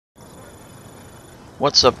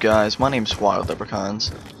What's up guys, my name's Wild Leprechauns,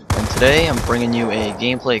 and today I'm bringing you a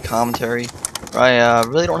gameplay commentary where I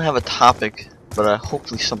really don't have a topic, but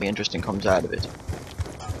hopefully something interesting comes out of it.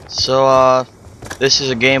 So this is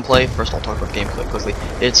a gameplay. First I'll talk about gameplay quickly.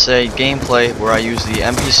 It's a gameplay where I use the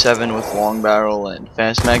MP7 with long barrel and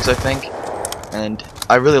fast mags, I think, and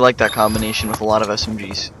I really like that combination with a lot of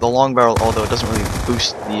SMGs. The long barrel, although it doesn't really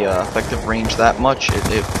boost the effective range that much,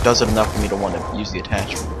 it does it enough for me to want to use the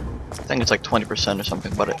attachment. I think it's like 20% or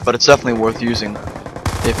something, but it's definitely worth using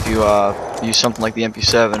if you use something like the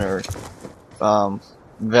MP7 or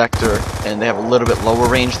Vector, and they have a little bit lower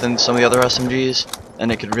range than some of the other SMGs, and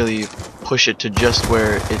it could really push it to just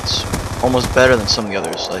where it's almost better than some of the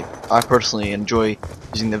others. Like, I personally enjoy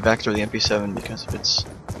using the Vector or the MP7 because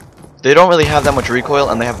they don't really have that much recoil,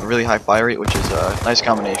 and they have a really high fire rate, which is a nice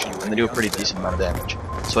combination, and they do a pretty decent amount of damage.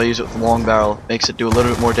 So I use it with the long barrel, makes it do a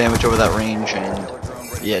little bit more damage over that range, and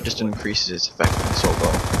yeah, it just increases its effectiveness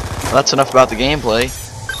overall. Well, that's enough about the gameplay.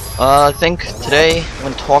 I think today I'm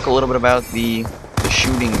going to talk a little bit about the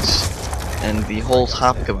shootings and the whole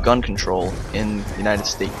topic of gun control in the United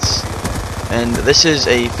States. And this is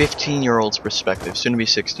a 15-year-old's perspective, soon to be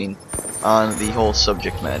 16, on the whole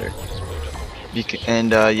subject matter.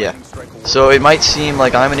 Yeah, so it might seem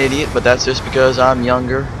like I'm an idiot, but that's just because I'm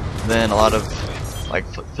younger than a lot of like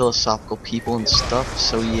philosophical people and stuff.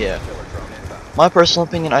 So yeah, my personal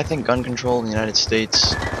opinion, I think gun control in the United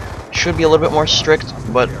States should be a little bit more strict,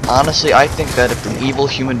 but honestly I think that if an evil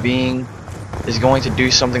human being is going to do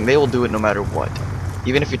something, they will do it no matter what.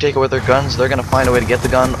 Even if you take away their guns, they're going to find a way to get the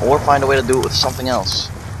gun or find a way to do it with something else.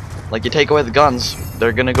 Like, you take away the guns,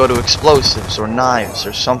 they're going to go to explosives or knives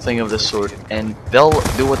or something of this sort, and they'll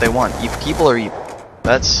do what they want. People are evil.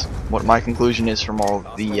 That's what my conclusion is from all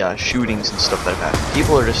of the shootings and stuff that have happened.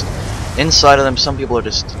 People are just, inside of them, some people are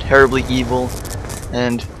just terribly evil,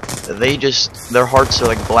 and their hearts are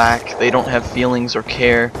like black, they don't have feelings or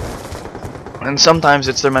care, and sometimes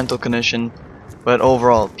it's their mental condition, but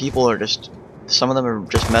overall, people are just, some of them are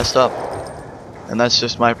just messed up. And that's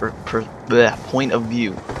just my point of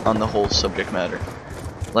view on the whole subject matter.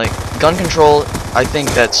 Like, gun control, I think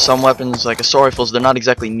that some weapons, like assault rifles, they're not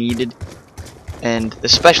exactly needed. And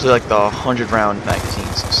especially like the 100-round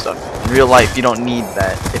magazines and stuff. In real life, you don't need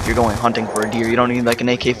that if you're going hunting for a deer. You don't need like an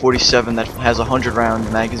AK-47 that has a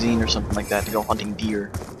 100-round magazine or something like that to go hunting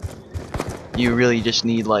deer. You really just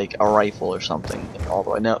need like a rifle or something.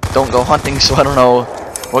 Although I don't go hunting, so I don't know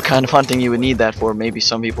what kind of hunting you would need that for. Maybe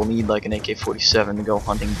some people need like an AK-47 to go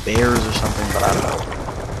hunting bears or something, but I don't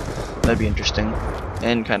know. That'd be interesting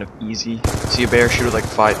and kind of easy. See a bear shoot like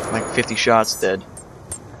 50 shots, dead.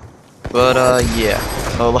 But yeah.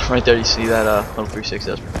 Oh, right there you see that little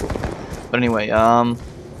 360. That's pretty cool. But anyway,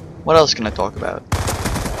 what else can I talk about?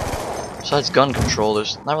 Besides gun control,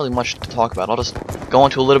 there's not really much to talk about. I'll just go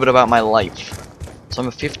into a little bit about my life. So I'm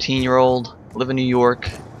a 15-year-old, live in New York.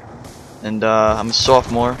 And I'm a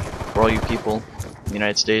sophomore for all you people in the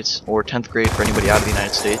United States, or 10th grade for anybody out of the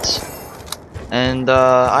United States. And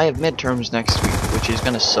I have midterms next week, which is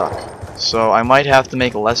gonna suck. So I might have to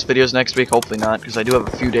make less videos next week, hopefully not, because I do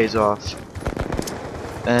have a few days off.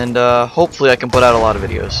 And hopefully I can put out a lot of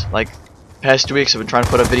videos. Like, past 2 weeks I've been trying to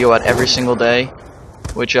put a video out every single day,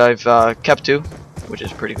 which I've kept to, which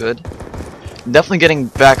is pretty good. Definitely getting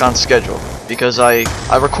back on schedule, because I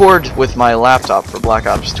record with my laptop for Black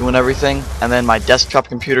Ops 2 and everything, and then my desktop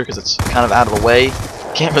computer, because it's kind of out of the way,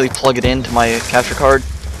 can't really plug it into my capture card,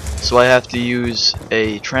 so I have to use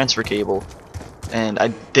a transfer cable, and I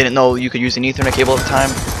didn't know you could use an Ethernet cable at the time,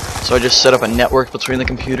 so I just set up a network between the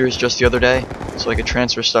computers just the other day, so I could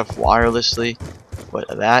transfer stuff wirelessly, but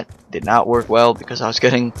that did not work well, because I was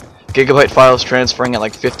getting gigabyte files transferring at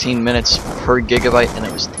like 15 minutes per gigabyte, and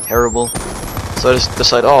it was terrible. So I just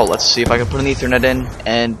decided, oh, let's see if I can put an Ethernet in,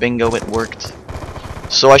 and bingo, it worked.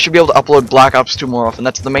 So I should be able to upload Black Ops 2 more often.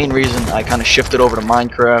 That's the main reason I kind of shifted over to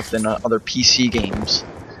Minecraft and other PC games,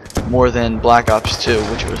 more than Black Ops 2,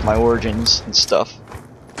 which was my origins and stuff.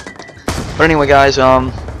 But anyway, guys,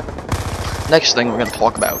 next thing we're going to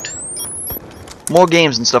talk about. More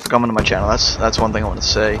games and stuff are coming to my channel. That's one thing I want to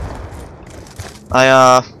say.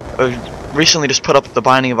 I recently just put up The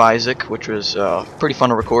Binding of Isaac, which was pretty fun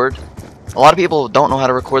to record. A lot of people don't know how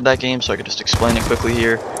to record that game, so I could just explain it quickly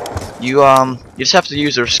here. You just have to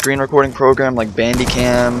use a screen recording program like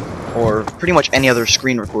Bandicam, or pretty much any other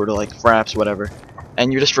screen recorder like Fraps, whatever.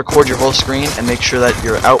 And you just record your whole screen and make sure that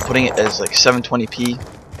you're outputting it as like 720p.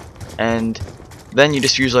 And then you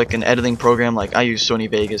just use like an editing program, like I use Sony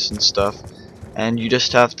Vegas and stuff. And you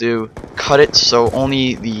just have to cut it so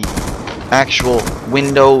only the actual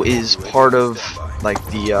window is part of like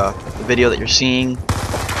the video that you're seeing.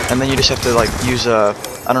 and then you just have to like use I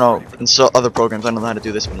don't know, in other programs I don't know how to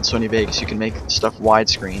do this, but in Sony Vegas you can make stuff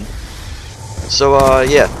widescreen. So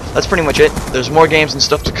yeah, that's pretty much it. There's more games and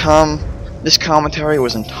stuff to come. This commentary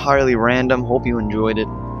was entirely random. Hope you enjoyed it.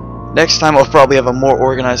 Next time I'll probably have a more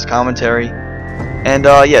organized commentary. And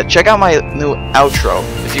yeah, check out my new outro.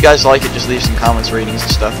 If you guys like it, just leave some comments, ratings,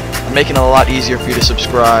 and stuff. I'm making it a lot easier for you to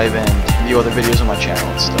subscribe and view other videos on my channel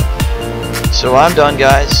and stuff. So I'm done,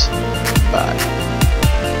 guys. Bye.